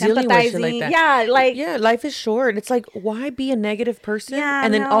 sympathizing. Like that. Yeah, life is short. It's like, why be a negative person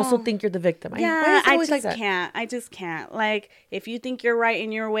and then also think you're the victim? I just can't. Like, if you think you're right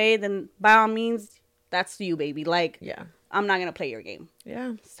in your way, then by all means, that's you, baby. Like, I'm not gonna play your game.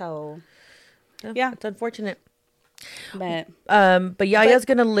 Yeah. So, it's unfortunate. But Yaya's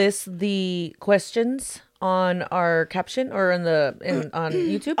gonna list the questions on our caption or on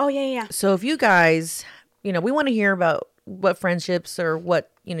YouTube. Oh yeah. So if you guys, you know, we want to hear about what friendships or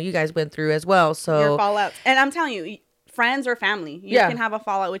what, you know, you guys went through as well. So your fallouts. And I'm telling you, friends or family, you can have a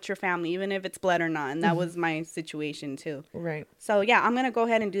fallout with your family, even if it's blood or not. And that was my situation too. Right. So yeah, I'm going to go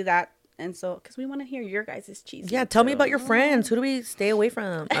ahead and do that. And so, because we want to hear your guys' cheese. Yeah, tell me about your friends. Who do we stay away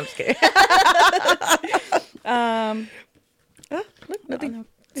from? I'm just kidding. Look, nothing.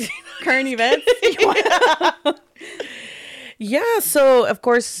 Current events. Yeah, so of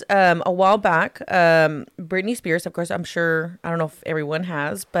course, a while back, Brittney Spears, of course, I'm sure, I don't know if everyone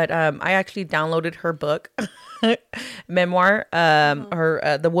has, but I actually downloaded her book, memoir,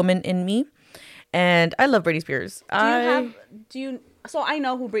 her The Woman in Me, and I love Brittney Spears. So I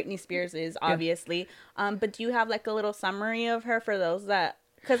know who Brittney Spears is, obviously, but do you have like a little summary of her for those that,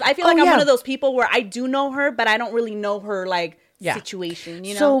 because I feel like I'm one of those people where I do know her, but I don't really know her like situation,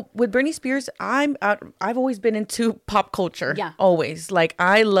 you know? So with Brittney Spears, I've always been into pop culture. Yeah. Always. Like,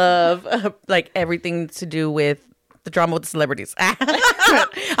 I love like everything to do with the drama with the celebrities.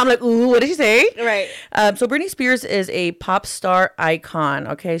 I'm like, ooh, what did she say? Right. So Brittney Spears is a pop star icon.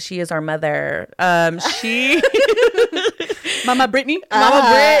 Okay. She is our mother. She Mama Brittney. Mama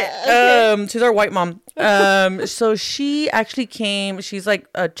Brit. She's our white mom. So she actually she's like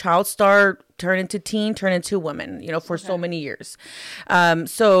a child star, turn into teen, turn into woman, you know, for so many years.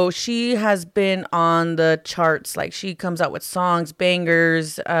 So she has been on the charts. Like, she comes out with songs,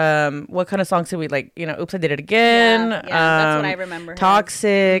 bangers. What kind of songs did we like? You know, Oops, I Did It Again. Yeah, that's what I remember.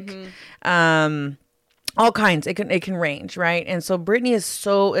 Toxic. All kinds. It can range, right? And so Brittney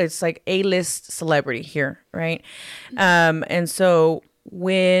it's like A-list celebrity here, right? And so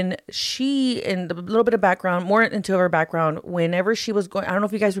when in a little bit of background, more into her background, whenever she was going, I don't know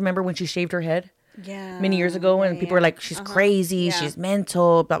if you guys remember when she shaved her head many years ago, and people were like, she's crazy, she's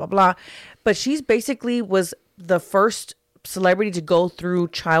mental, blah, blah, blah. But she's basically was the first celebrity to go through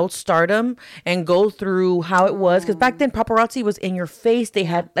child stardom and go through how it was, because back then paparazzi was in your face. They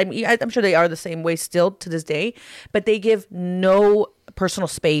had, I mean, I'm sure they are the same way still to this day, but they give no personal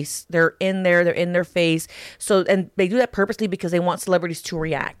space. They're in there, they're in their face. So, and they do that purposely because they want celebrities to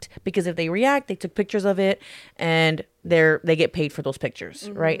react, because if they react, they took pictures of it and they get paid for those pictures,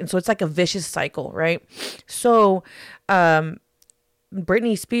 right? And so it's like a vicious cycle, right? So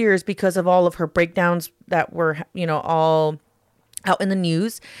Brittney Spears, because of all of her breakdowns that were, you know, all out in the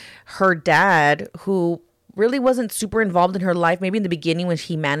news, her dad, who really wasn't super involved in her life, maybe in the beginning when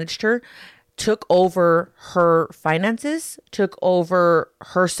he managed her, took over her finances, took over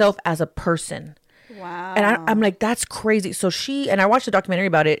herself as a person. Wow. And I'm like, that's crazy. So I watched a documentary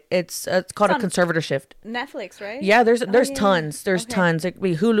about it. It's called A Conservatorship. Netflix, right? Yeah, there's yeah. tons. There's Okay. tons. It could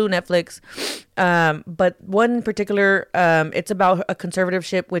be Hulu, Netflix. But one in particular, it's about a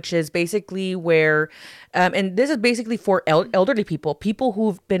conservatorship, which is basically where, and this is basically for elderly people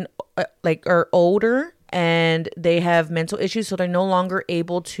who've been are older and they have mental issues, so they're no longer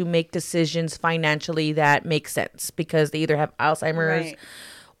able to make decisions financially that make sense because they either have Alzheimer's. Right.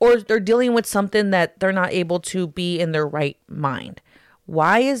 Or they're dealing with something that they're not able to be in their right mind.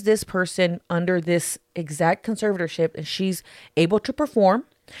 Why is this person under this exact conservatorship and she's able to perform?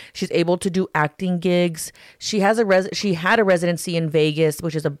 She's able to do acting gigs. She had a residency in Vegas,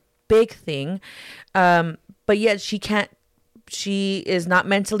 which is a big thing. But yet she is not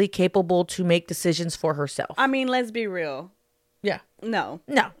mentally capable to make decisions for herself. I mean, let's be real. Yeah. No,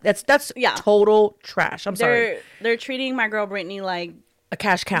 That's Yeah. total trash. I'm sorry. They're treating my girl Brittney like A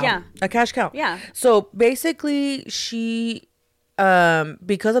cash cow. Yeah. A cash cow. Yeah. So basically she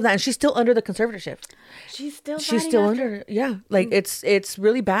because of that, and she's still under the conservatorship. she's still Under. Yeah. Like it's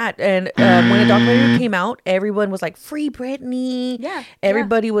really bad. And when the documentary came out, everyone was like, free Brittney. Yeah.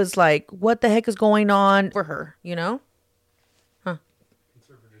 Everybody was like, what the heck is going on for her, you know?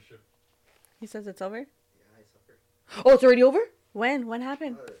 He says it's over. Oh, it's already over? When? What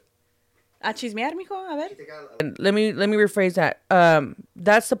happened? A chismear, mijo. A ver. And let me rephrase that.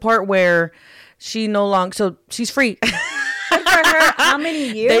 That's the part where she no longer, so she's free. Good for her. How many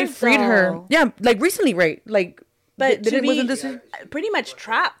years? They freed her. though? Yeah, like recently, right? Like, But to be wasn't this? pretty much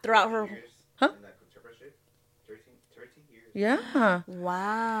trapped throughout her. Huh? Yeah.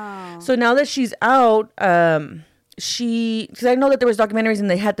 Wow. So now that she's out, because I know that there was documentaries and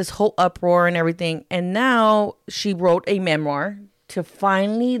they had this whole uproar and everything, and now she wrote a memoir to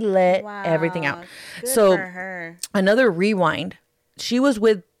finally let everything out. Good So for her. another rewind. She was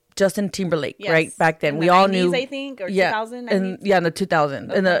with Justin Timberlake, Yes. right? Back then, In we the all 90s, knew. I think, or yeah, 2000, in the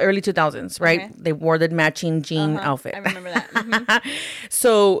 2000s, in the early 2000s, right? Okay. They wore the matching jean outfit. I remember that. Mhm.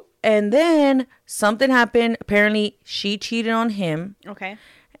 So, and then something happened. Apparently, she cheated on him. Okay.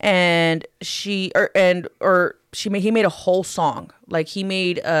 And he made a whole song. Like he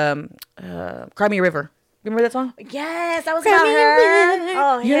made Cry Me a River. Remember that song? Yes, that was Cry about Me a her. River.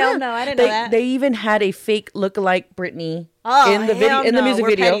 Oh hell no, I didn't know that. They even had a fake lookalike Britney Oh, in the video, hell in the no, music we're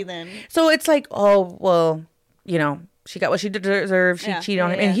video. petty then. So it's like, oh well, you know, she got what she deserved. She Yeah, cheated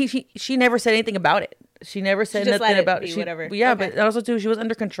on him, yeah, and she never said anything about it. She never said just let nothing it about be, whatever. Yeah, Okay. but also too, she was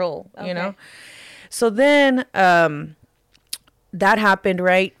under control. You Okay. know. So then, that happened,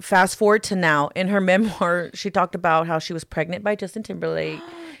 right? Fast forward to now. In her memoir, she talked about how she was pregnant by Justin Timberlake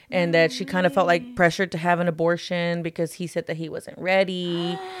and that she kind of felt like pressured to have an abortion because he said that he wasn't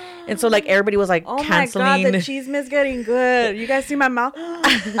ready. And so like everybody was like Oh canceling. my god, the cheese is getting good. You guys see my mouth?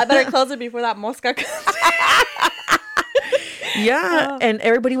 I better close it before that mosca comes. Yeah. And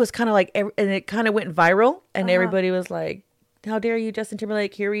everybody was kind of like, and it kind of went viral. And everybody was like, how dare you, Justin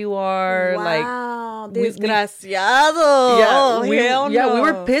Timberlake? Here you are. Wow, we- desgraciado. Yeah, Hell no. we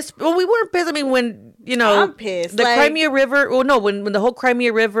were pissed. Well, we weren't pissed. I mean, when, you know, I'm pissed. the Like- Crimea River, well, no, when the whole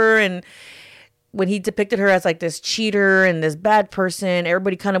Crimea River and when he depicted her as like this cheater and this bad person,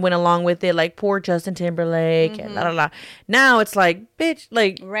 everybody kind of went along with it, like poor Justin Timberlake and la la la. Now it's like, bitch,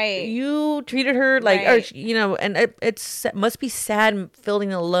 like, Right. you treated her like, Right. or, you know, and it must be sad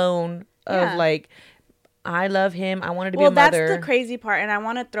feeling alone of Yeah. like, I love him. I wanted to be Well, a mother. that's the crazy part, and I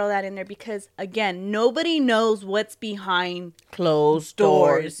want to throw that in there because again, nobody knows what's behind Closed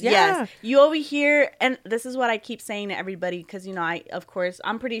doors. Yeah. Yes, you over here, and this is what I keep saying to everybody because you know,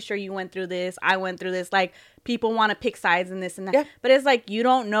 I'm pretty sure you went through this. I went through this. Like people want to pick sides in this and that, Yeah. but it's like you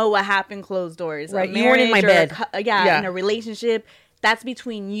don't know what happened closed doors. Right. A You weren't in my marriage or bed. yeah, in a relationship. That's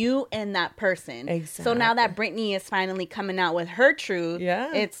between you and that person. So now that Brittney is finally coming out with her truth,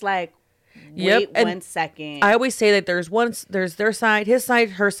 Yeah. it's like, Yep, wait and 1 second. I always say that there's their side, his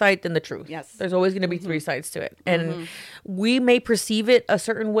side, her side, then the truth. Yes. There's always going to be three sides to it. And we may perceive it a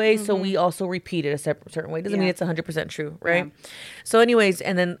certain way, so we also repeat it a certain way. Doesn't mean Yeah. it's 100% true, right? So anyways,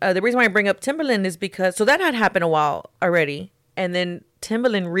 and then the reason why I bring up Timberland is because, so that had happened a while already. And then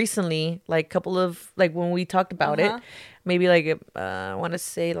Timberland recently, like couple of, like when we talked about it, maybe like, I want to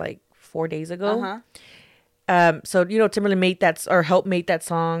say like 4 days ago. So, you know, Timberland helped make that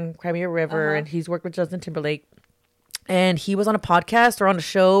song, Cry Me a River, and he's worked with Justin Timberlake. And he was on a podcast or on a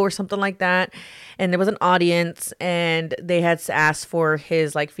show or something like that. And there was an audience and they had asked for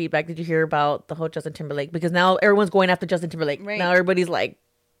his like feedback. Did you hear about the whole Justin Timberlake? Because now everyone's going after Justin Timberlake. Right. Now everybody's like,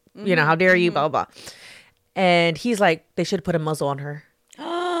 you know, how dare you, blah, blah, blah. And he's like, they should put a muzzle on her.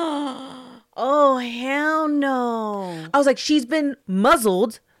 Oh, hell no. I was like, she's been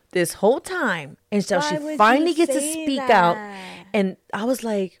muzzled this whole time. And so Why she would finally you gets to say speak that? out. And I was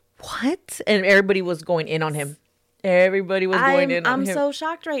like, what? And everybody was going in on him. Everybody was going in on I'm him. so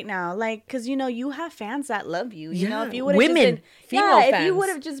shocked right now. Like, because, you know, you have fans that love you. You know, Yeah, if you would have just women, been, female if you fans. would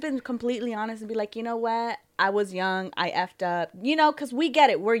have just been completely honest and be like, you know what? I was young. I effed up. You know, because we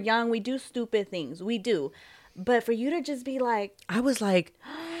get it. We're young. We do stupid things. We do. But for you to just be like, I was like,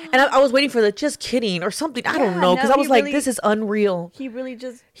 and I was waiting for the just kidding or something. I don't Yeah, know. Because no, I was he like, really- this is unreal. he really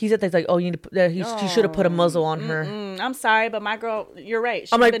just, He said that's like, oh, you need to put, she should have put a muzzle on her. I'm sorry, but my girl, you're right.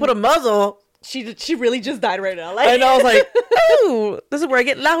 I'm like, put a muzzle. She really just died right now. Like, And I was like, oh, this is where I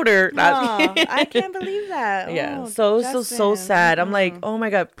get louder. oh, I can't believe that. Yeah, Oh, so Justin. sad. I'm like, oh my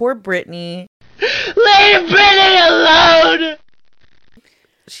god, poor Brittany. Leave Brittany alone!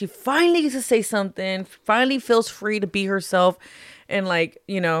 She finally gets to say something. Finally feels free to be herself, and like,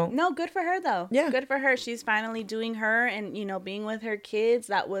 you know, No, good for her though. Yeah. Good for her. She's finally doing her and, you know, being with her kids.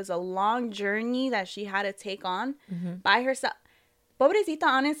 That was a long journey that she had to take on by herself. Pobrecita,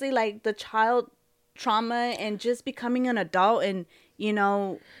 honestly, like the child trauma and just becoming an adult and, you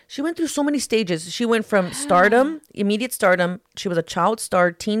know, she went through so many stages. She went from stardom, immediate stardom. She was a child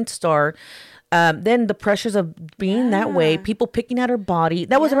star, teen star. Then the pressures of being that way, people picking at her body.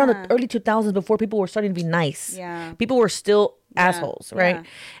 That was around the early 2000s before people were starting to be nice. Yeah. People were still assholes, right? yeah.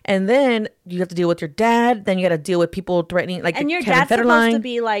 And then you have to deal with your dad. Then you got to deal with people threatening, like and your Kevin dad's supposed to Federline.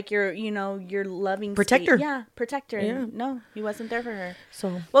 be like your, you know, your loving Protector. Yeah, protector. Yeah. No, he wasn't there for her.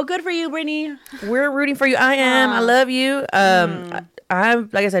 So Well, good for you, Brittany. we're rooting for you. I am. I love you. I'm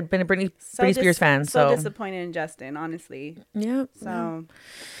like I said, been a Britney Spears fan. So disappointed in Justin, honestly. yeah. So,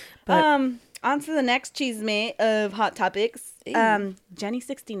 But- on to the next chisme of hot topics.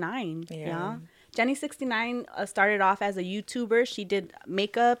 Jenny69. Yeah. Jenny69 started off as a YouTuber. She did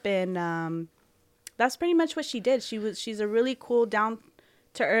makeup and that's pretty much what she did. She's a really cool, down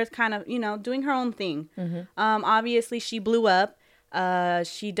to earth kind of, you know, doing her own thing. Obviously she blew up.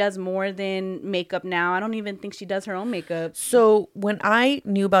 She does more than makeup now. I don't even think she does her own makeup. So when I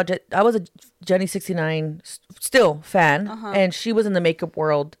knew about I was a Jenny69 still fan, and she was in the makeup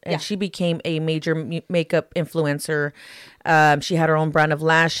world, and she became a major makeup influencer. She had her own brand of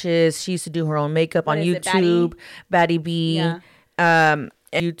lashes. She used to do her own makeup on is it, YouTube, Batty B, Yeah. and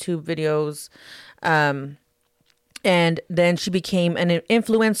YouTube videos. And then she became an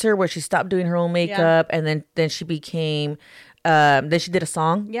influencer where she stopped doing her own makeup, and then she became. Then she did a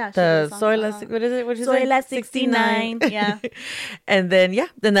song. Yeah, she the did a song. Soy La, what is it? What did you Soy say? La 69. Yeah. And then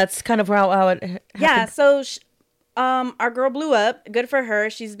then that's kind of how it happened. Yeah, so our girl blew up. Good for her.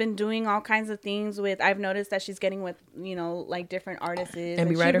 She's been doing all kinds of things with. I've noticed that she's getting with, you know, like different artists, and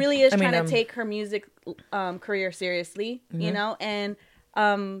she writer. really is I mean, trying to take her music career seriously. You know, and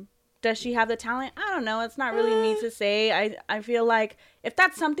does she have the talent? I don't know. It's not really me to say. I feel like if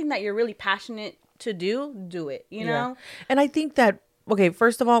that's something that you're really passionate to do it. You know. And I think that, okay,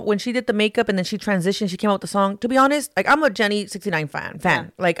 first of all, when she did the makeup and then she transitioned, she came out with the song. To be honest, like I'm a Jenny69 fan. Yeah.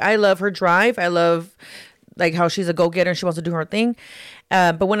 Like I love her drive. I love like how she's a go-getter and she wants to do her thing.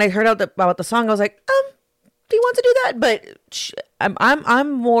 But when I heard about the song, I was like, do you want to do that? But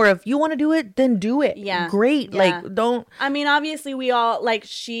I'm more of, you want to do it, then do it. Yeah. Great. Yeah. Like don't. I mean, obviously, we all like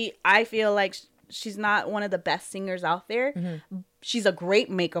I feel like she's not one of the best singers out there. She's a great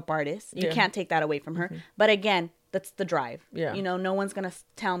makeup artist. You can't take that away from her. But again, that's the drive. Yeah. You know, no one's gonna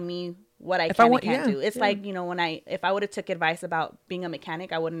tell me what I If can I and want- can't yeah, do. It's yeah. like, you know, if I would have took advice about being a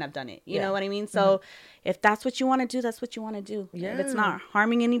mechanic, I wouldn't have done it. You know what I mean? So if that's what you want to do, that's what you want to do. If it's not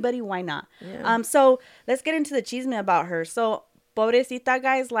harming anybody, why not? So let's get into the chisme about her. So pobrecita,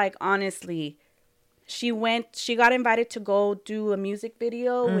 guys, like honestly, she got invited to go do a music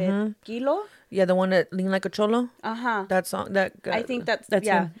video with Kilo. Yeah, the one that leaned like a cholo. That song. I think that's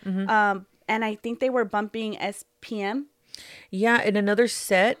him. And I think they were bumping SPM. Yeah, in another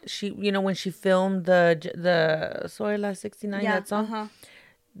set, she, you know, when she filmed the Soy La 69, that song,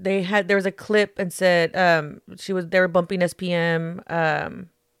 there was a clip and said they were bumping SPM.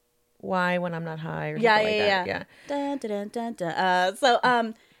 Why when I'm not high or something like that. Yeah. Dun, dun, dun, dun, dun. So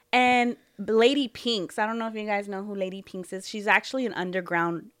and Lady Pinks. I don't know if you guys know who Lady Pinks is. She's actually an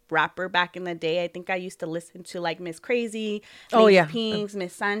underground rapper back in the day. I think I used to listen to like Miss Crazy, Lady Pinks,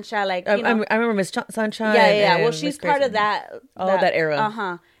 Miss Sancha, like you know. I remember Miss Sunshine. Yeah. Well, and she's Miss part Crazy. of that. That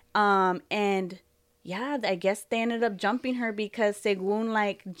era. And yeah, I guess they ended up jumping her because según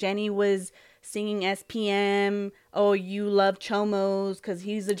like Jenny was singing SPM. Oh, you love Chomos because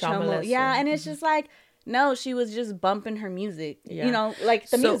he's a Chomo. Chomoless, Yeah, and it's just like, no, she was just bumping her music. Yeah. You know, like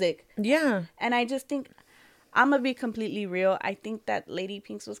the music. Yeah. And I just think, I'm gonna be completely real. I think that Lady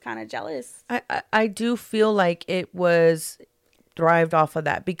Pinks was kind of jealous. I do feel like it was thrived off of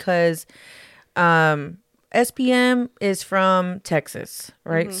that because SPM is from Texas,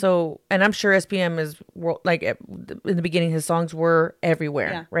 right? Mm-hmm. So, and I'm sure SPM is like in the beginning, his songs were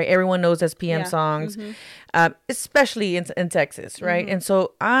everywhere, right? Everyone knows SPM songs, especially in Texas, right? And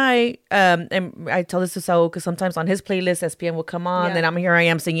so I tell this to Saul because sometimes on his playlist SPM will come on, and I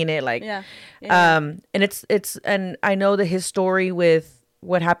am singing it like, and and I know that his story with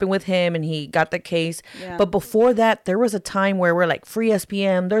what happened with him and he got the case. But before that, there was a time where we're like, free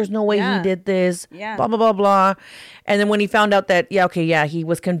SPM. There's no way he did this. Blah, blah, blah, blah. And then when he found out that, he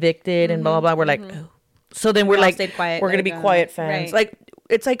was convicted and blah, blah, blah. We're like, oh. So then we're like, quiet, we're going to be quiet fans. Right. Like,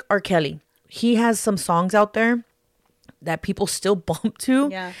 it's like R. Kelly. He has some songs out there that people still bump to.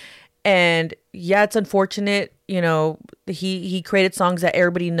 Yeah. And it's unfortunate, he created songs that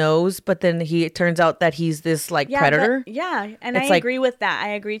everybody knows, but then it turns out that he's this like predator. And I agree with that. I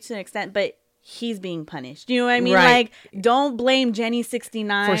agree to an extent, but he's being punished. You know what I mean? Right. Like, don't blame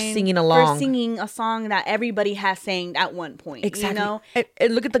Jenny69 for singing along, for singing a song that everybody has sang at one point. Exactly.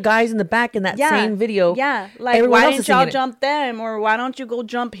 And look at the guys in the back in that same video. Yeah. Like, everyone why didn't y'all jump them, or why don't you go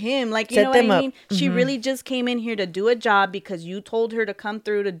jump him? Like, you know what I mean? She really just came in here to do a job because you told her to come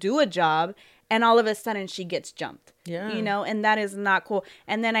through to do a job, and all of a sudden she gets jumped. Yeah. And that is not cool.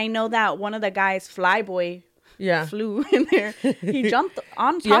 And then I know that one of the guys, Flyboy, flew in there. He jumped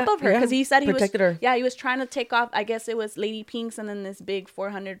on top of her because he said he protected her. Yeah, he was trying to take off. I guess it was Lady Pink's and then this big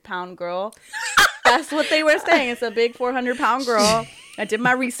 400-pound girl. That's what they were saying. It's a big 400-pound girl. I did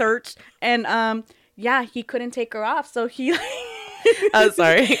my research, and he couldn't take her off, so he. I'm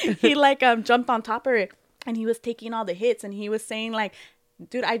sorry. He jumped on top of her, and he was taking all the hits, and he was saying like,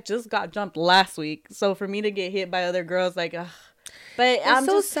 dude, I just got jumped last week. So for me to get hit by other girls, like, ugh. But I'm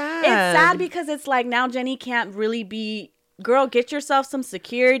so sad. It's sad because it's like now Jenny can't really be, girl, get yourself some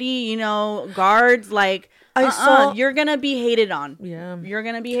security, guards. Like, you're going to be hated on. Yeah. You're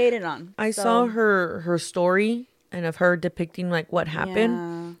going to be hated on. I saw her story and of her depicting like what happened.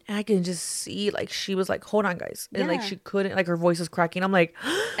 Yeah. And I can just see like she was like, hold on, guys. And like she couldn't, like her voice was cracking. I'm like,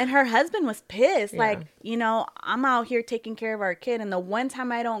 and her husband was pissed. Like, I'm out here taking care of our kid. And the one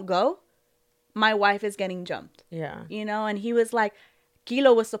time I don't go, my wife is getting jumped. Yeah. And he was like,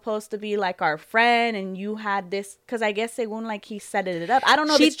 Kilo was supposed to be like our friend, and you had this, because I guess según like he set it up. I don't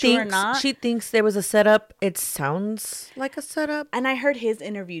know if it's true or not. She thinks there was a setup. It sounds like a setup. And I heard his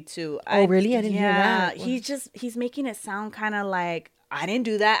interview too. Oh, really? I didn't hear that. He's making it sound kind of like, I didn't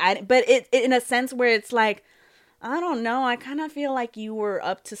do that. But it in a sense where it's like, I don't know. I kind of feel like you were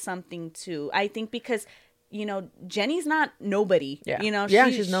up to something too. I think because, Jenny's not nobody. Yeah.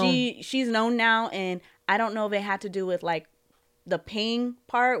 She's known. She's known now, and I don't know if it had to do with like the paying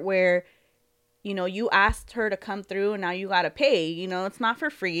part where you asked her to come through and now you gotta pay. It's not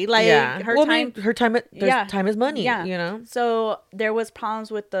for free. Like, her time is money. So there was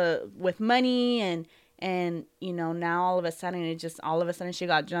problems with money and now all of a sudden she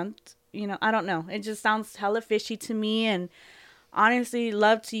got jumped. I don't know, it just sounds hella fishy to me. And honestly,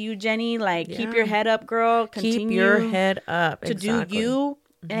 love to you, Jenny. Like, keep your head up, girl. Continue keep your head up to do you.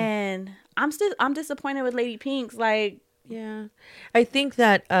 And I'm disappointed with Lady Pink's, like. Yeah, I think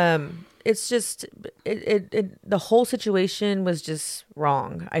that it's just the whole situation was just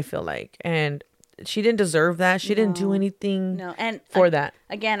wrong, I feel like, and she didn't deserve that. She didn't do anything that.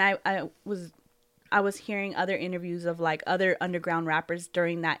 Again, I was hearing other interviews of like other underground rappers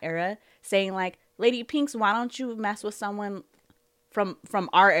during that era saying like, Lady Pink's, why don't you mess with someone from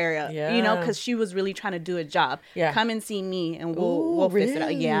our area, because she was really trying to do a job. Yeah, come and see me, and we'll fix it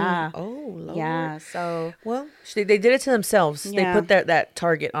out. Yeah. Oh, Lord. Yeah. So they did it to themselves. Yeah. They put that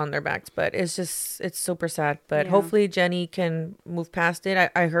target on their backs, but it's super sad. But hopefully Jenny can move past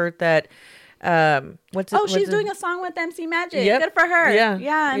it. I heard that. She's doing a song with MC Magic. Yep. Good for her.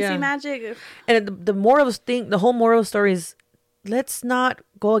 Yeah. MC Magic. And the whole moral of the story is, let's not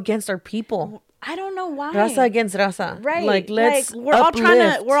go against our people. I don't know why. Raza against raza. Right. Like, let's we're all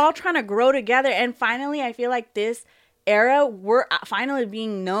trying to grow together. And finally, I feel like this era, we're finally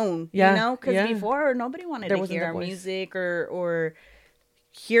being known. Yeah. Because before, nobody wanted to hear our music or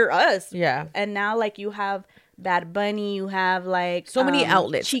hear us. Yeah. And now, like, you have Bad Bunny, you have like so many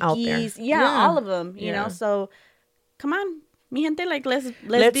outlets Chiquis, out there. Yeah, all of them. You know. So, come on, mi gente, like let's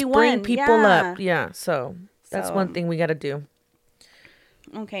be one. Bring people up. Yeah. So that's one thing we got to do.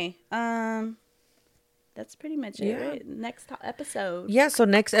 Okay. That's pretty much it, right? Next episode. Yeah, so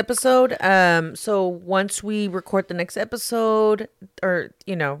next episode. So once we record the next episode, or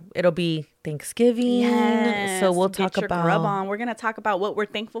it'll be Thanksgiving. Yes. So we'll talk about. Grub on. We're gonna talk about what we're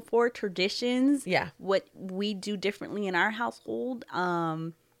thankful for, traditions. Yeah. What we do differently in our household.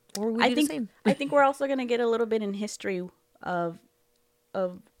 Or we do the same. I think we're also gonna get a little bit in history of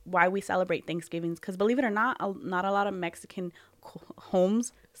of why we celebrate Thanksgivings. Because believe it or not, not a lot of Mexican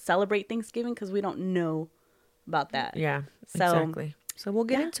homes celebrate Thanksgiving because we don't know about that. Yeah, So, exactly. So we'll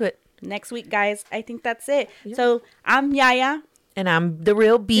get into it. Next week, guys. I think that's it. Yeah. So I'm Yaya. And I'm the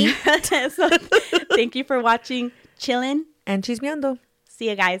real B. So thank you for watching Chillin N Chismeando. See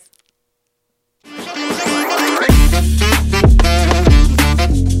you guys.